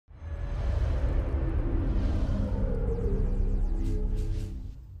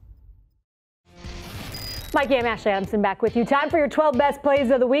Mike and Ashley Adamson back with you. Time for your 12 best plays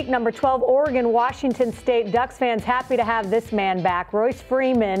of the week. Number 12, Oregon, Washington State. Ducks fans happy to have this man back. Royce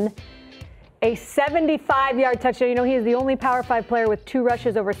Freeman, a 75-yard touchdown. You know, he is the only Power 5 player with 2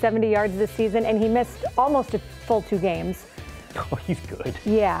 rushes over 70 yards this season, and he missed almost a full 2 games. Oh, he's good.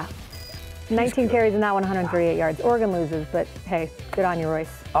 Yeah. 19 carries in that one, 138 yards. Oregon loses, but hey, good on you, Royce.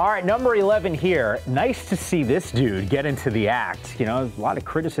 All right, number 11 here. Nice to see this dude get into the act. You know, a lot of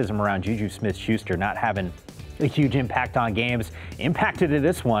criticism around Juju Smith-Schuster not having a huge impact on games. Impacted in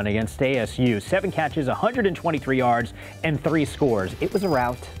this one against ASU. 7 catches, 123 yards, and 3 scores. It was a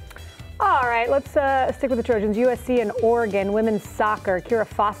rout. All right, let's stick with the Trojans. USC and Oregon, women's soccer. Kira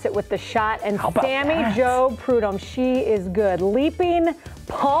Fawcett with the shot, and Sammy Jo Prudhomme. She is good. Leaping,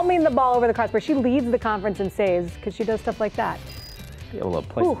 palming the ball over the crossbar. She leads the conference in saves because she does stuff like that. Be able to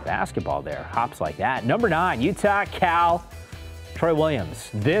play some basketball there. Hops like that. Number 9, Utah, Cal, Troy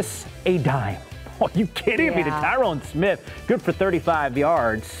Williams. This a dime. Are you kidding me? To Tyrone Smith. Good for 35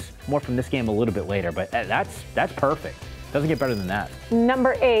 yards. More from this game a little bit later, but that's perfect. Doesn't get better than that.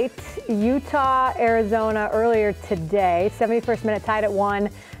 Number 8, Utah, Arizona earlier today. 71st minute, tied at 1.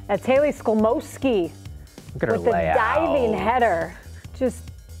 That's Haley Skolmoski Look at her with the diving header. Just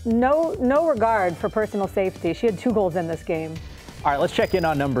no regard for personal safety. She had 2 goals in this game. All right, let's check in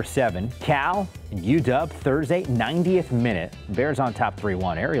on number 7. Cal and UW, Thursday, 90th minute. Bears on top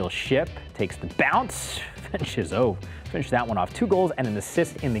 3-1. Ariel Ship takes the bounce, finish that one off. 2 goals and an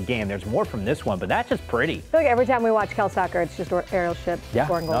assist in the game. There's more from this one, but that's just pretty. I feel like every time we watch Cal soccer, it's just Ariel Ship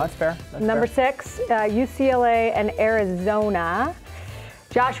scoring goals. No, that's fair. Number 6, UCLA and Arizona.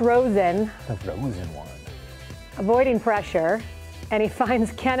 Josh Rosen. The Rosen one. Avoiding pressure, and he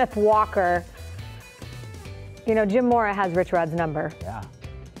finds Kenneth Walker. You know, Jim Mora has Rich Rod's number. Yeah.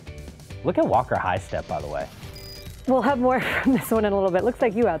 Look at Walker high step, by the way. We'll have more from this one in a little bit. Looks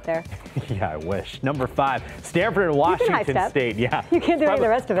like you out there. Yeah, I wish. Number 5, Stanford and Washington State. Yeah. You can't do any of the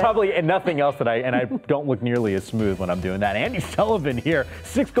rest of it. Probably and nothing else and I don't look nearly as smooth when I'm doing that. Andy Sullivan here,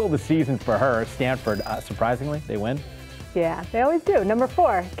 6th goal of the season for her. Stanford, surprisingly, they win. Yeah, they always do. Number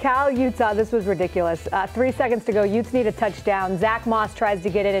 4, Cal, Utah. This was ridiculous. 3 seconds to go. Utes need a touchdown. Zach Moss tries to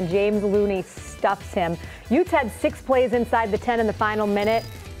get it, and James Looney stuffs him. Utes had 6 plays inside the 10 in the final minute.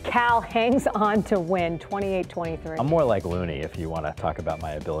 Cal hangs on to win, 28-23. I'm more like Looney if you want to talk about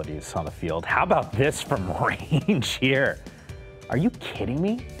my abilities on the field. How about this from range here? Are you kidding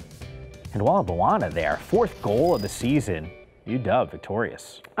me? And Walla Bawana there, 4th goal of the season. UW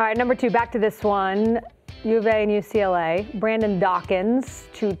victorious. All right, number 2, back to this one. U of A and UCLA. Brandon Dawkins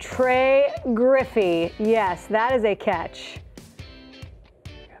to Trey Griffey. Yes, that is a catch.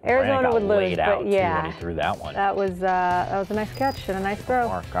 Arizona would lose, but yeah, when he threw that one. That was a nice catch and a nice throw.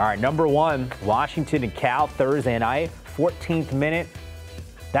 All right, number 1, Washington and Cal, Thursday night, 14th minute.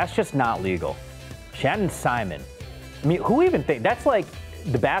 That's just not legal. Shannon Simon. I mean, who even think that's like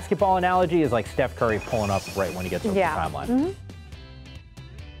the basketball analogy is like Steph Curry pulling up right when he gets over the timeline.